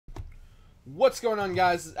What's going on,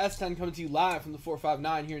 guys? This is S10 coming to you live from the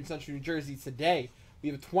 459 here in Central New Jersey. Today, we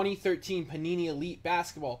have a 2013 Panini Elite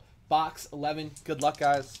Basketball Box 11. Good luck,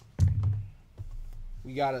 guys.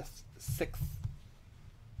 We got a sixth.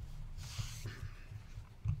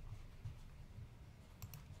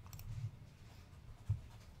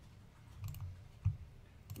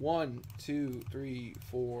 One, two, three,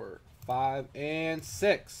 four, 5, and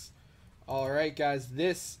 6. All right, guys.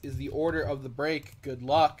 This is the order of the break. Good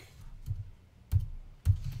luck.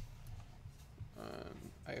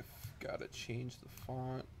 I've got to change the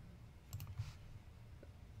font.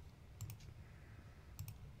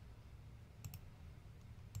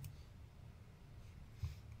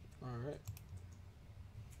 All right.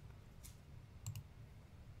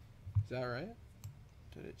 Is that right?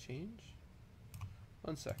 Did it change?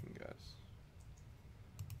 1 second, guys.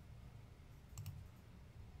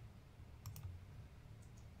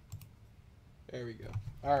 There we go.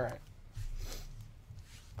 All right.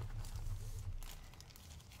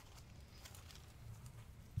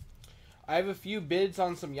 I have a few bids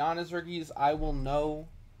on some Giannis rookies. I will know.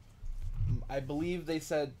 I believe they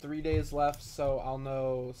said 3 days left, so I'll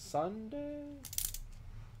know Sunday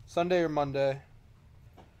or Monday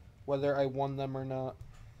whether I won them or not.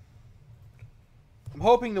 I'm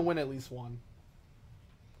hoping to win at least one.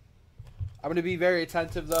 I'm going to be very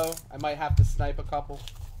attentive, though. I might have to snipe a couple.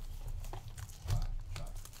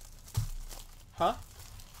 Huh?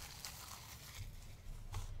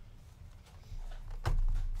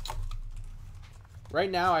 Right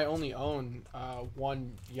now, I only own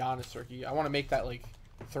one Giannis rookie. I want to make that like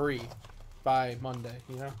 3 by Monday,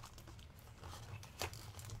 you know?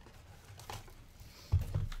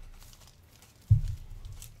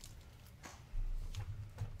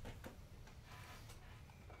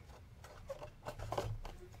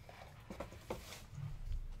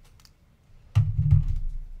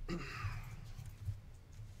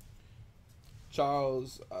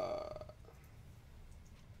 Charles,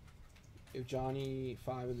 if Johnny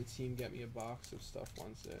 5 of the team get me a box of stuff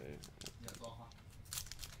Wednesday.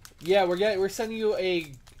 Yeah, we're sending you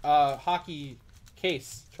a hockey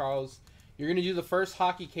case, Charles. You're gonna do the first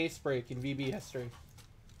hockey case break in VB history.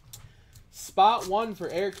 Spot 1 for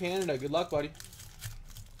Air Canada. Good luck, buddy.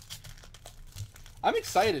 I'm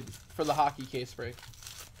excited for the hockey case break.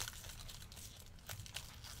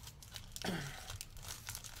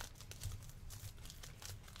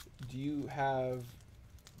 Do you have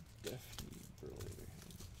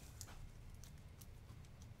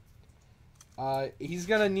he's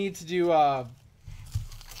gonna need to do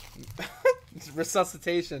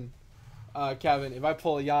resuscitation, Kevin. If I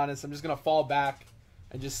pull a Giannis, I'm just gonna fall back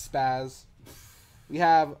and just spaz. We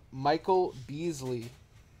have Michael Beasley.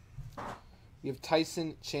 We have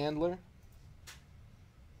Tyson Chandler.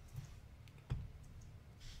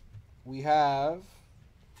 We have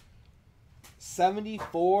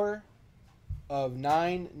 74 of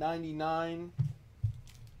 999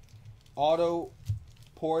 Otto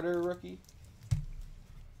Porter rookie.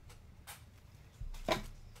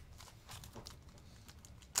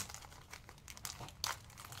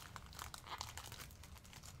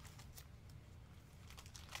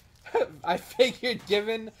 I figured,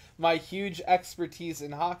 given my huge expertise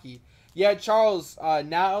in hockey. Yeah, Charles,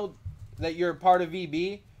 now that you're part of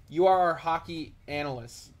VB, you are our hockey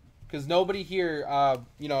analyst. Because nobody here,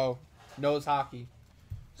 you know, knows hockey.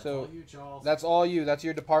 So all you, Charles. That's all you. That's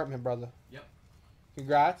your department, brother. Yep.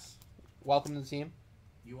 Congrats. Welcome to the team.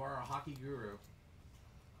 You are a hockey guru.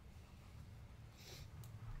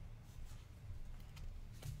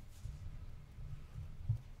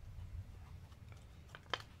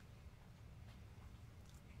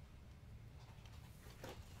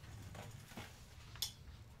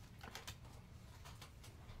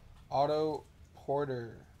 Otto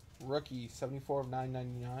Porter, rookie, 74 of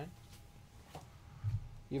 999.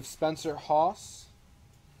 You have Spencer Haas,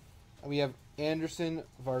 and we have Anderson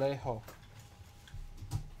Varejao.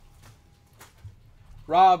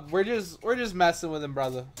 Rob, we're just messing with him,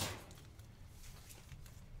 brother.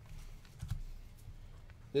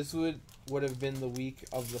 This would have been the week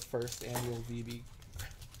of the first annual VB.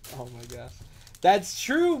 Oh my gosh, that's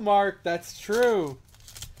true, Mark. That's true.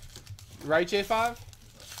 Right, J5?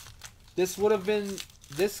 This could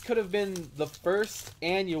have been the first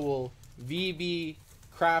annual VB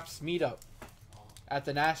Craps meetup at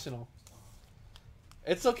the National.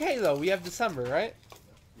 It's okay though. We have December, right?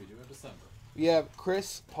 We do have December. We have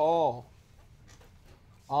Chris Paul,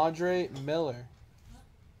 Andre Miller.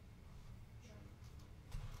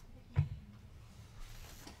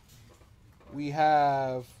 We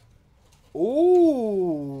have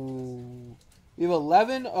We have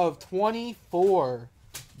 11 of 24.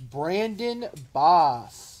 Brandon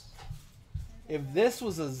Boss. If this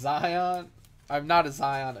was a Zion, I'm not a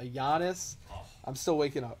Zion, a Giannis, I'm still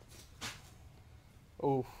waking up.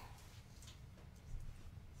 Oh.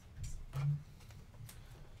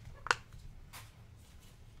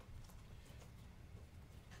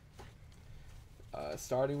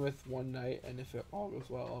 Starting with one night, and if it all goes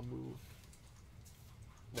well, I'll move.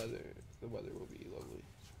 The weather will be lovely.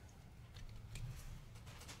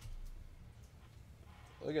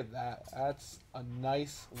 Look at that. That's a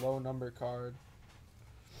nice low number card.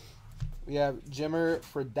 We have Jimmer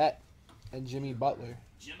Fredette and Jimmy Butler.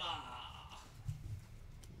 Jimmer.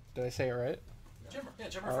 Did I say it right? Jimmer. Yeah,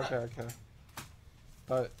 Jimmer Oh, Fredette.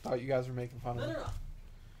 okay. Thought you guys were making fun of me. No.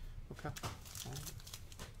 Okay.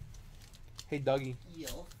 Hey, Dougie.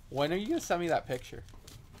 Yo. When are you gonna send me that picture?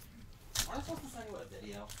 Aren't I supposed to send you a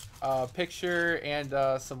video? Picture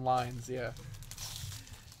and some lines, yeah.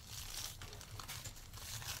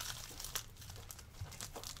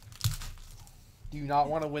 Do you not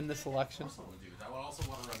want to win this election? Of course I would do that. I would also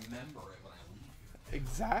want to remember it when I leave here.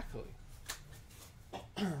 Exactly.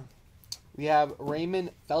 We have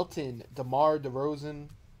Raymond Felton, DeMar DeRozan.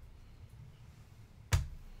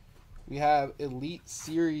 We have Elite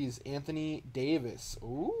Series Anthony Davis.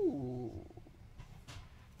 Ooh.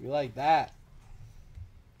 We like that.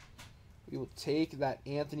 We will take that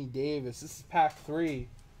Anthony Davis. This is pack 3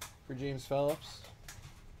 for James Phillips.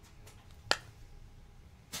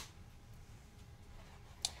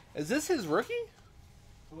 Is this his rookie?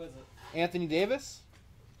 Who is it? Anthony Davis?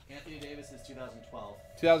 Anthony Davis is 2012.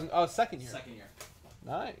 2000. Oh, second year. Second year.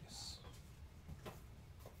 Nice.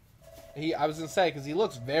 I was gonna say because he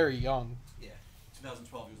looks very young. Yeah.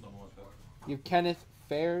 2012 he was number 1 pick. You have Kenneth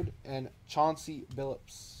Faird and Chauncey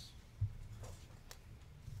Billups.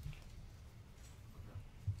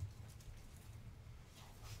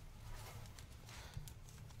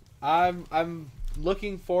 I'm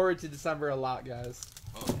looking forward to December a lot, guys.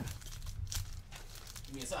 Oh yeah.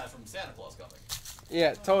 I mean, aside from Santa Claus coming.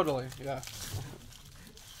 Yeah, totally. Yeah.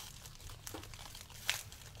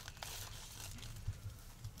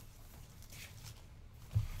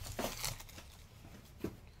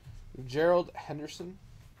 Gerald Henderson,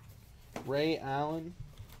 Ray Allen.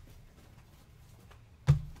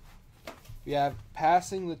 We have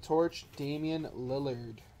passing the torch, Damian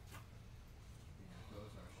Lillard.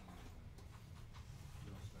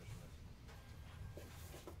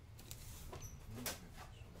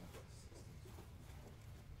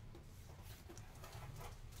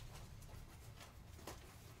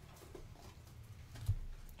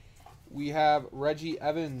 We have Reggie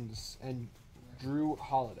Evans and Drew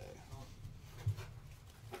Holiday.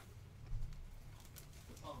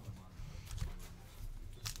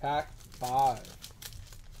 Pack 5.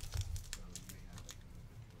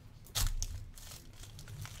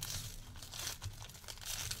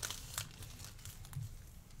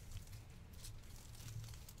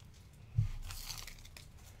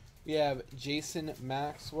 We have Jason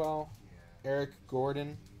Maxwell, Eric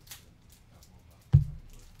Gordon.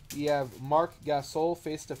 We have Mark Gasol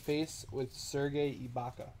face-to-face with Sergei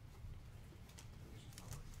Ibaka.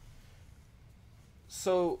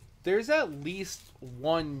 So, there's at least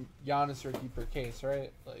one Giannis rookie per case,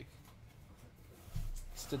 right? Like,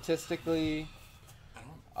 statistically.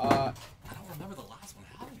 I don't remember the last one.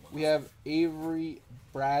 How was We have Avery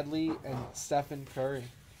Bradley and Stephen Curry.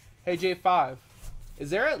 Hey, J5. Is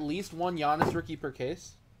there at least one Giannis rookie per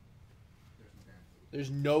case? There's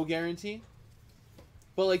no guarantee?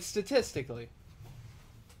 But, like, statistically.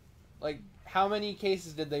 Like, how many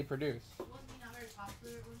cases did they produce? Wasn't he not very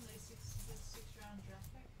popular? Wasn't he sixth round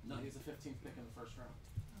draft pick? No, he was the 15th pick in the first round.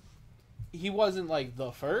 He wasn't, like,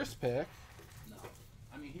 the first pick. No.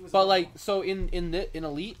 I mean, he was. But, like, so in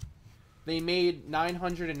Elite, they made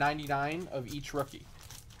 999 of each rookie.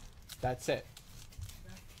 That's it.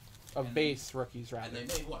 Of And- base rookies, And rather. they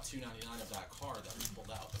made, what, 299 of that card that we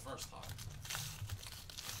pulled out the first time.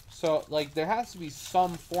 So, like, there has to be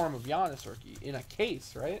some form of Giannis rookie in a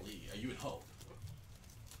case, right? You would hope.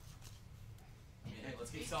 I mean, hey,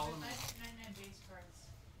 let's keep selling them. 99 base cards.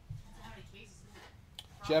 How many cases is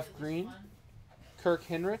that? Jeff Probably at least Green? one. Kirk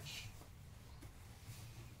Hinrich.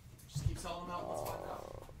 Just keep selling them out. Let's find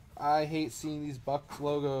out. I hate seeing these Bucks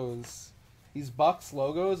logos. These Bucks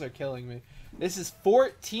logos are killing me. This is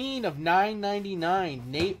 14 of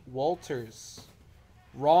 999. Nate Walters.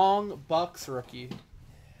 Wrong Bucks rookie.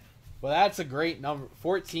 Well, that's a great number.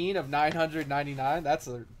 14 of 999. That's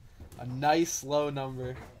a nice low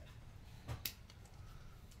number.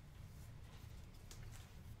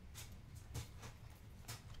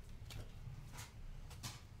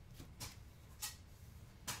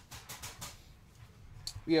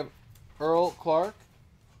 We We have Earl Clark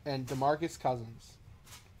and DeMarcus Cousins.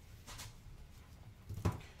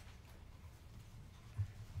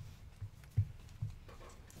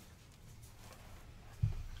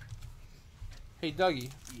 Hey, Dougie,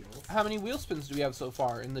 Eels. how many wheel spins do we have so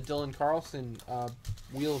far in the Dylan Carlson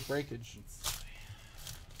wheel of breakage?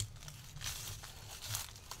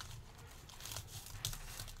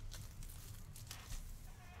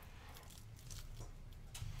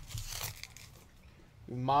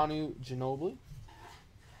 Manu Ginobili.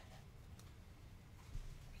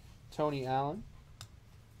 Tony Allen.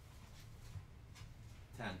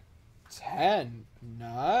 10. 10.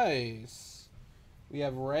 Nice. We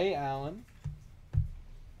have Ray Allen.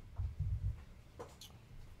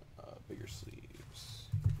 Bigger sleeves.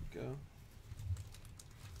 Here we go.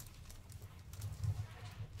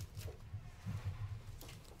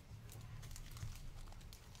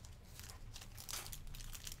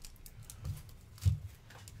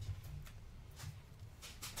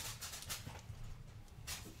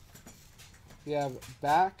 We have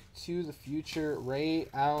Back to the Future Ray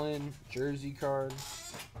Allen jersey card.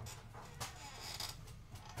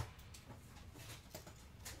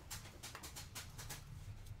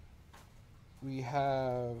 We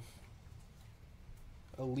have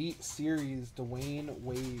Elite Series Dwayne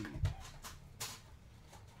Wade.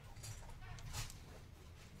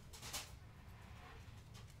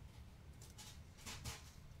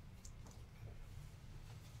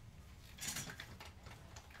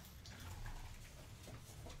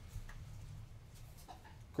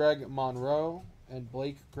 Greg Monroe and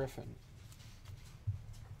Blake Griffin.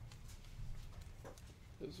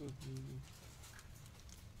 This would be...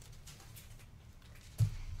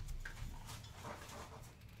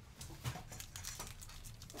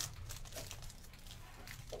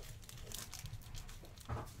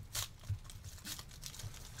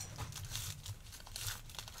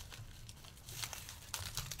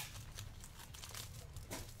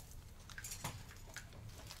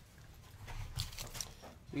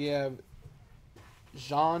 We have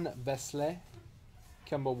Jean Vesley,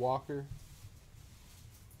 Kemba Walker.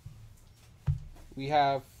 We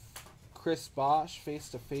have Chris Bosh,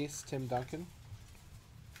 face-to-face, Tim Duncan.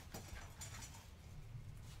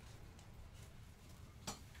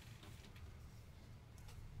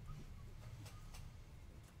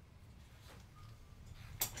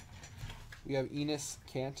 We have Enes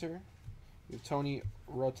Kanter. We have Tony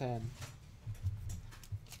Rotan.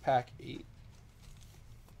 Pack 8.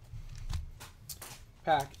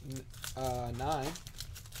 Pack 9.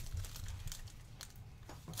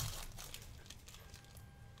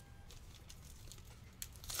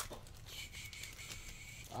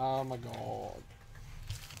 Oh my god.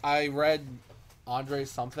 I read Andre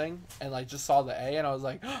something and like just saw the A and I was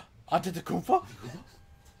like, Antetokounmpo?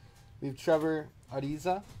 We have Trevor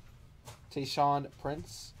Ariza, Tayshaun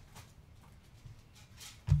Prince.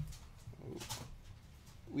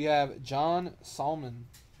 We have John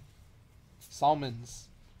Salmons,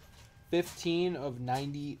 15 of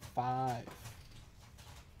 95.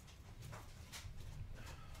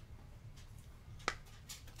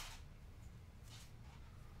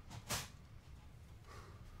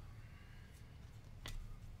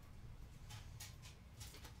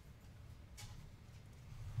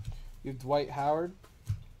 You have Dwight Howard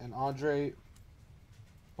and Andre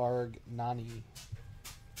Bargnani.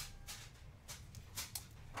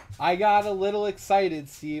 I got a little excited,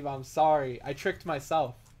 Steve. I'm sorry. I tricked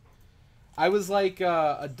myself. I was like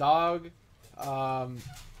a dog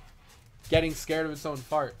getting scared of its own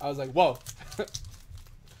fart. I was like, whoa.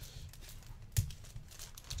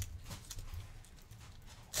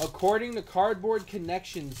 According to Cardboard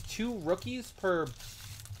Connections, 2 rookies per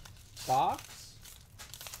box?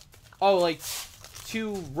 Oh, like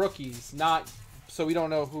 2 rookies, not... So we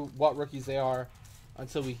don't know what rookies they are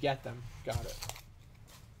until we get them. Got it.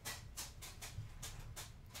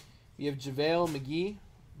 We have JaVale McGee,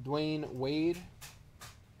 Dwayne Wade.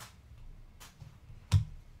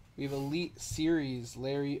 We have Elite Series,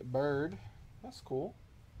 Larry Bird. That's cool.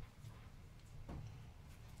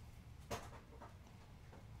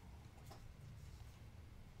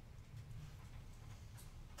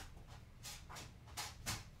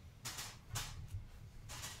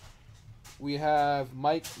 We have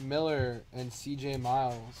Mike Miller and CJ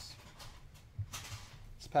Miles.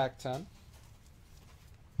 It's pack 10.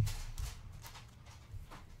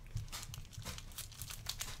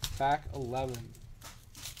 Pack 11.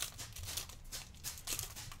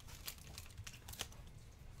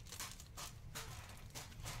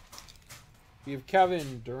 We have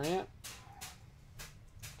Kevin Durant,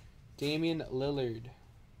 Damian Lillard.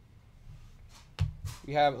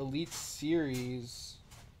 We have Elite Series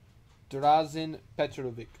Drazen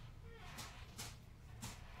Petrovic.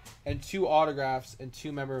 And 2 autographs and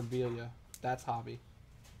 2 memorabilia. That's hobby.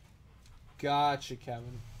 Gotcha,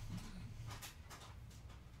 Kevin.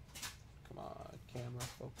 Come on, camera,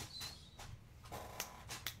 focus.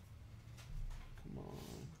 Come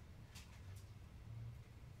on.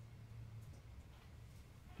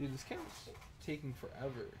 Dude, this camera's taking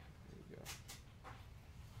forever. There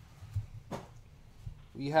we go.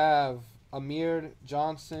 We have Amir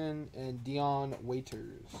Johnson and Dion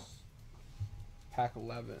Waiters. Pack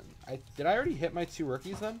 11. Did I already hit my 2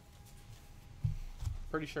 rookies then?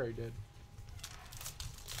 Pretty sure I did.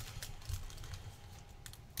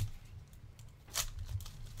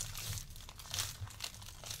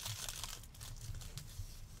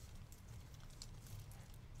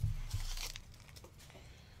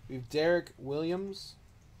 We have Derek Williams,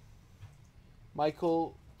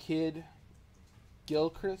 Michael Kidd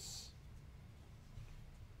Gilchrist.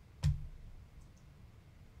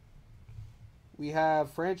 We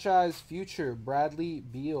have franchise future Bradley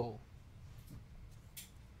Beal.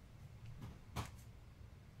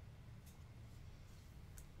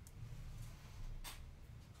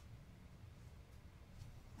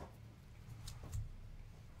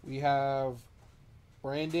 We have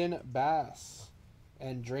Brandon Bass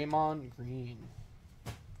and Draymond Green.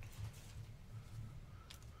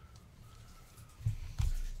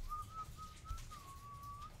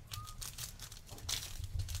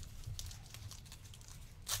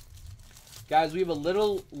 Guys, we have a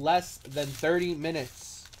little less than 30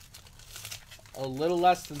 minutes. A little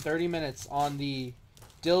less than 30 minutes on the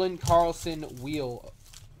Dylan Carlson wheel.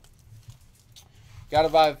 Got to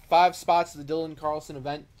buy 5 spots of the Dylan Carlson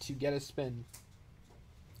event to get a spin.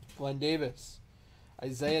 Glenn Davis.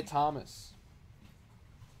 Isaiah Thomas.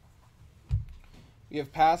 We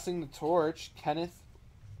have passing the torch, Kenneth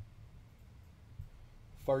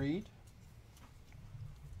Farid.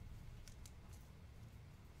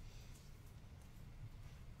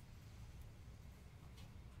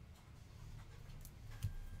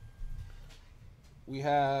 We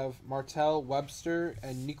have Martell Webster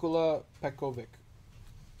and Nikola Pekovic.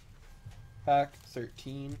 Pack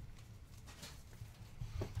 13.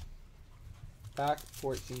 Pack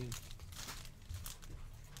 14.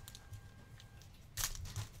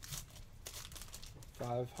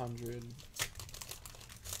 $500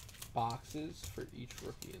 boxes for each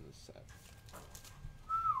rookie in the set.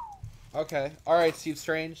 Okay. Alright, Steve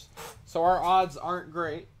Strange. So our odds aren't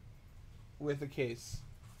great with a case.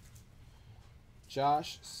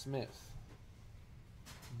 Josh Smith.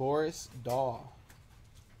 Boris Daw.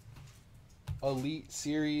 Elite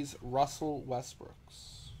Series Russell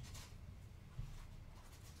Westbrooks.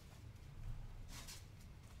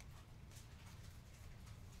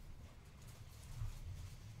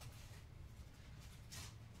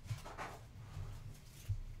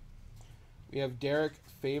 We have Derek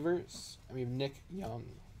Favors, and we have Nick Young.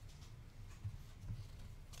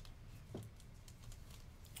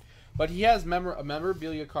 But he has a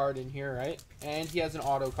memorabilia card in here, right? And he has an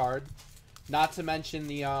auto card. Not to mention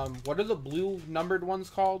the, what are the blue numbered ones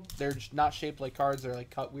called? They're not shaped like cards, they're like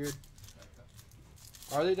cut weird.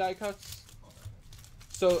 Are they die cuts?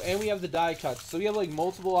 So, and we have the die cuts. So we have like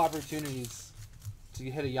multiple opportunities to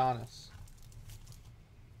hit a Giannis.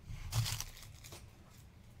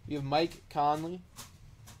 We have Mike Conley,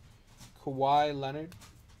 Kawhi Leonard,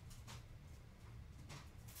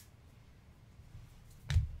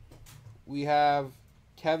 we have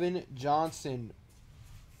Kevin Johnson,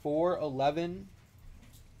 411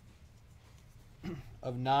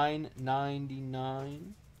 of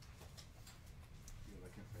 999. You're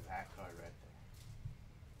looking for that card right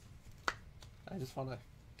there. I just want to.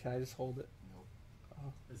 Can I just hold it? Nope.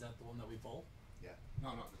 Oh. Is that the one that we pulled? Yeah.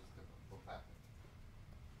 No, this is different. Go back.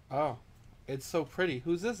 Oh, it's so pretty.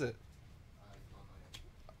 Whose is it?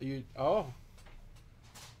 You. Oh.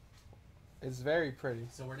 It's very pretty.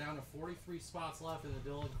 So we're down to 43 spots left in the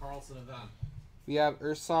Dylan Carlson event. We have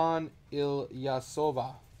Ersan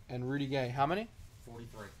Ilyasova and Rudy Gay. How many?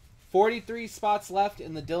 43. 43 spots left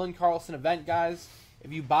in the Dylan Carlson event, guys.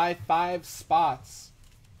 If you buy 5 spots,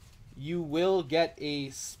 you will get a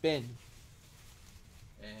spin.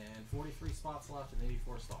 And 43 spots left in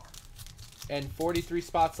 84 star. And 43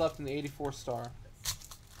 spots left in the 84 star.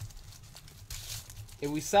 If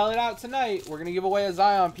we sell it out tonight, we're going to give away a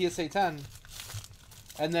Zion PSA 10.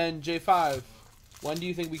 And then J5, when do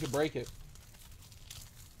you think we could break it?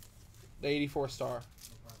 The 84 star.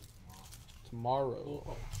 Tomorrow.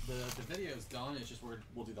 Well, the video's done. It's just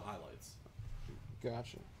we'll do the highlights.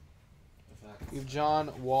 Gotcha. If We have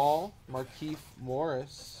John Wall, Markieff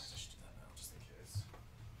Morris. just do that now, just in case.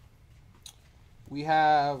 We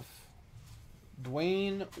have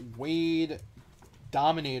Dwayne Wade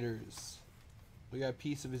Dominators. We got a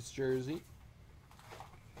piece of his jersey.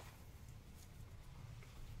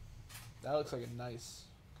 That looks like a nice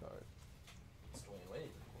card. It's Dwayne Wade,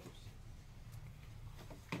 of course.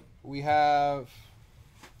 We have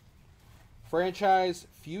franchise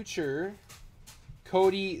future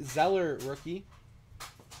Cody Zeller rookie.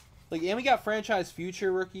 Like, and we got franchise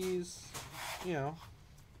future rookies, you know.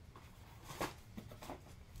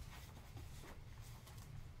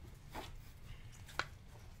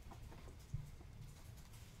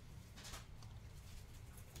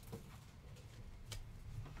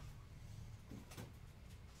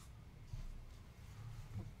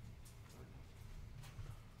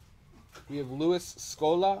 We have Luis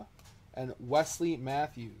Scola and Wesley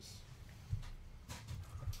Matthews.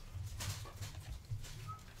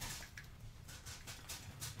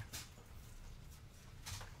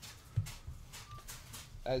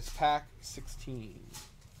 As pack 16.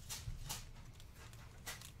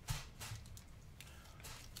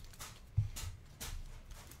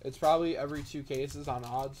 It's probably every 2 cases on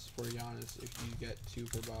odds for Giannis if you get 2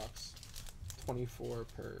 per box. 24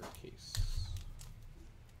 per case.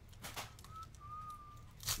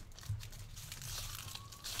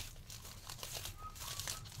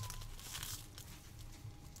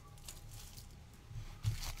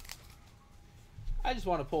 I just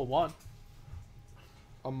want to pull one.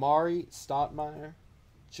 Amari Stoudemire,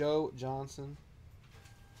 Joe Johnson.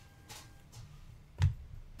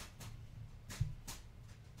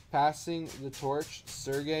 Passing the torch,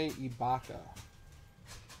 Sergei Ibaka.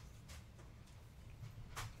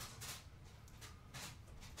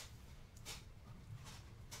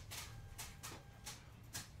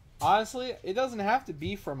 Honestly, it doesn't have to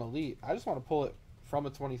be from Elite. I just want to pull it from a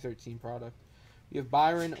 2013 product. We have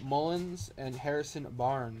Byron Mullins and Harrison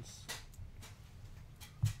Barnes.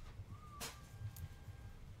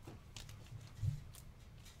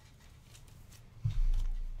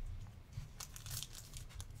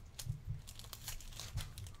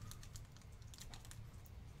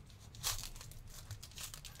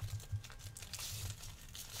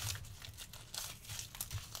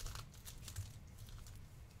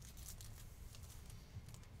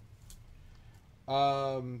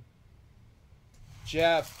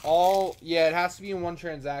 Jeff, it has to be in one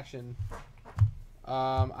transaction.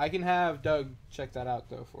 I can have Doug check that out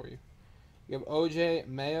though for you. You have OJ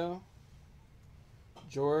Mayo,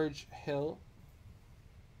 George Hill.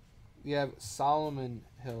 We have Solomon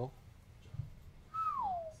Hill.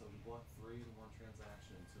 So we bought 3 in one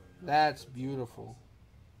transaction. That's beautiful.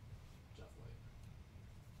 Jeff White.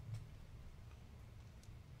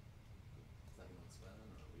 Is that going to spend,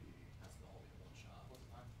 or we has to all be in one shot? What's the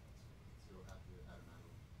time? So you'll have to add a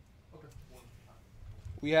manual. Okay.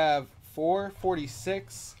 We have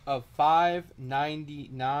 446 of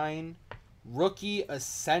 599 rookie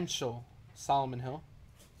essential Solomon Hill.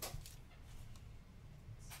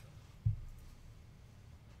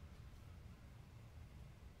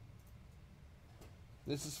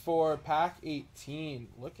 This is for pack 18.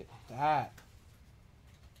 Look at that.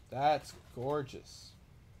 That's gorgeous.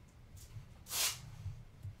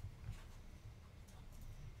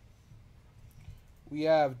 We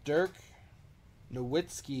have Dirk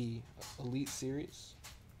Nowitzki Elite Series.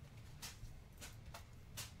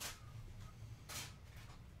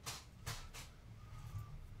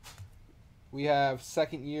 We have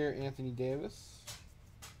second year Anthony Davis.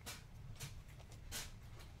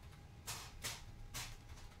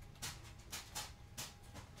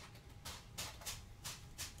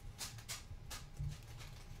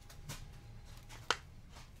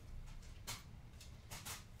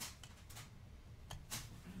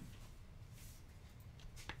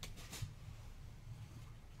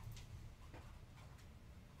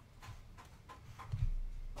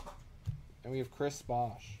 And we have Chris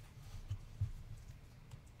Bosh.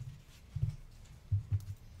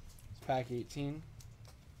 It's pack 18.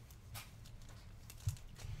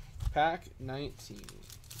 Pack 19.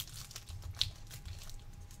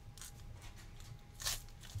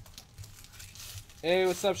 Hey,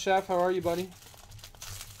 what's up, Chef? How are you, buddy?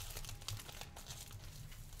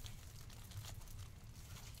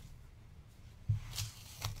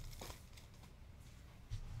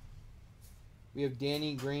 We have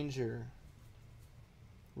Danny Granger,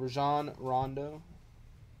 Rajon Rondo.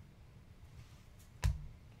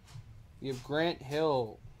 We have Grant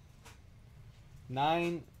Hill,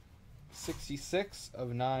 966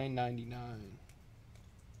 of 999.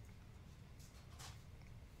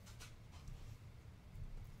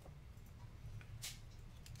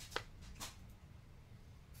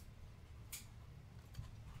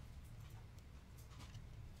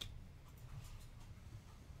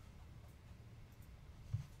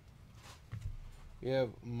 We have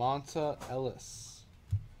Monta Ellis,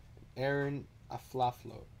 Aaron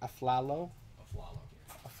Aflalo, A flalo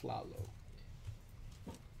here. Aflalo.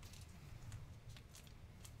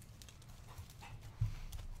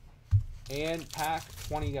 And pack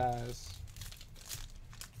 20, guys.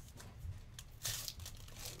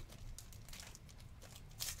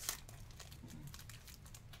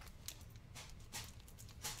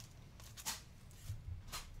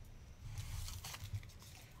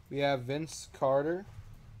 We have Vince Carter,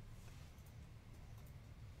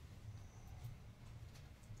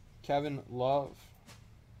 Kevin Love.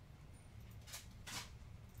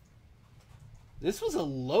 This was a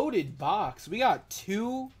loaded box. We got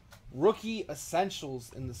 2 rookie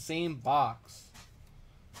essentials in the same box.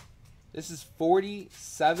 This is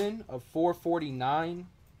 47 of 449.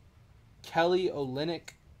 Kelly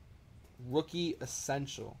Olynyk, rookie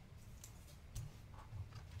essential.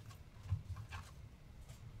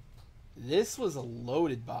 This was a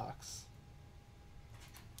loaded box.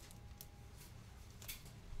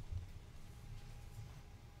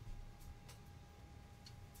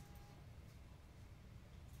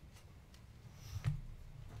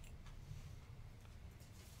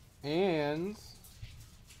 And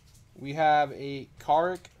we have a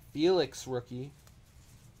Carrick Felix rookie,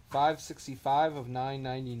 565 of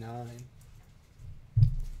 999.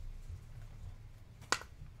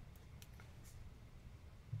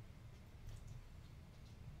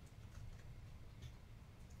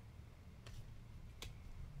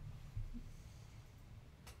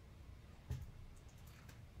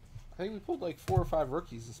 I think we pulled like 4 or 5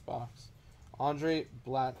 rookies this box. Andre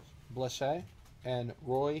Blachet and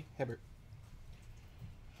Roy Hibbert.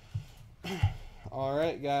 All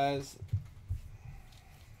right, guys.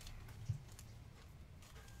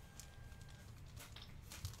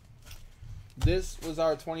 This was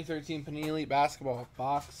our 2013 Panini Elite Basketball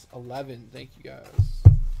Box 11. Thank you, guys.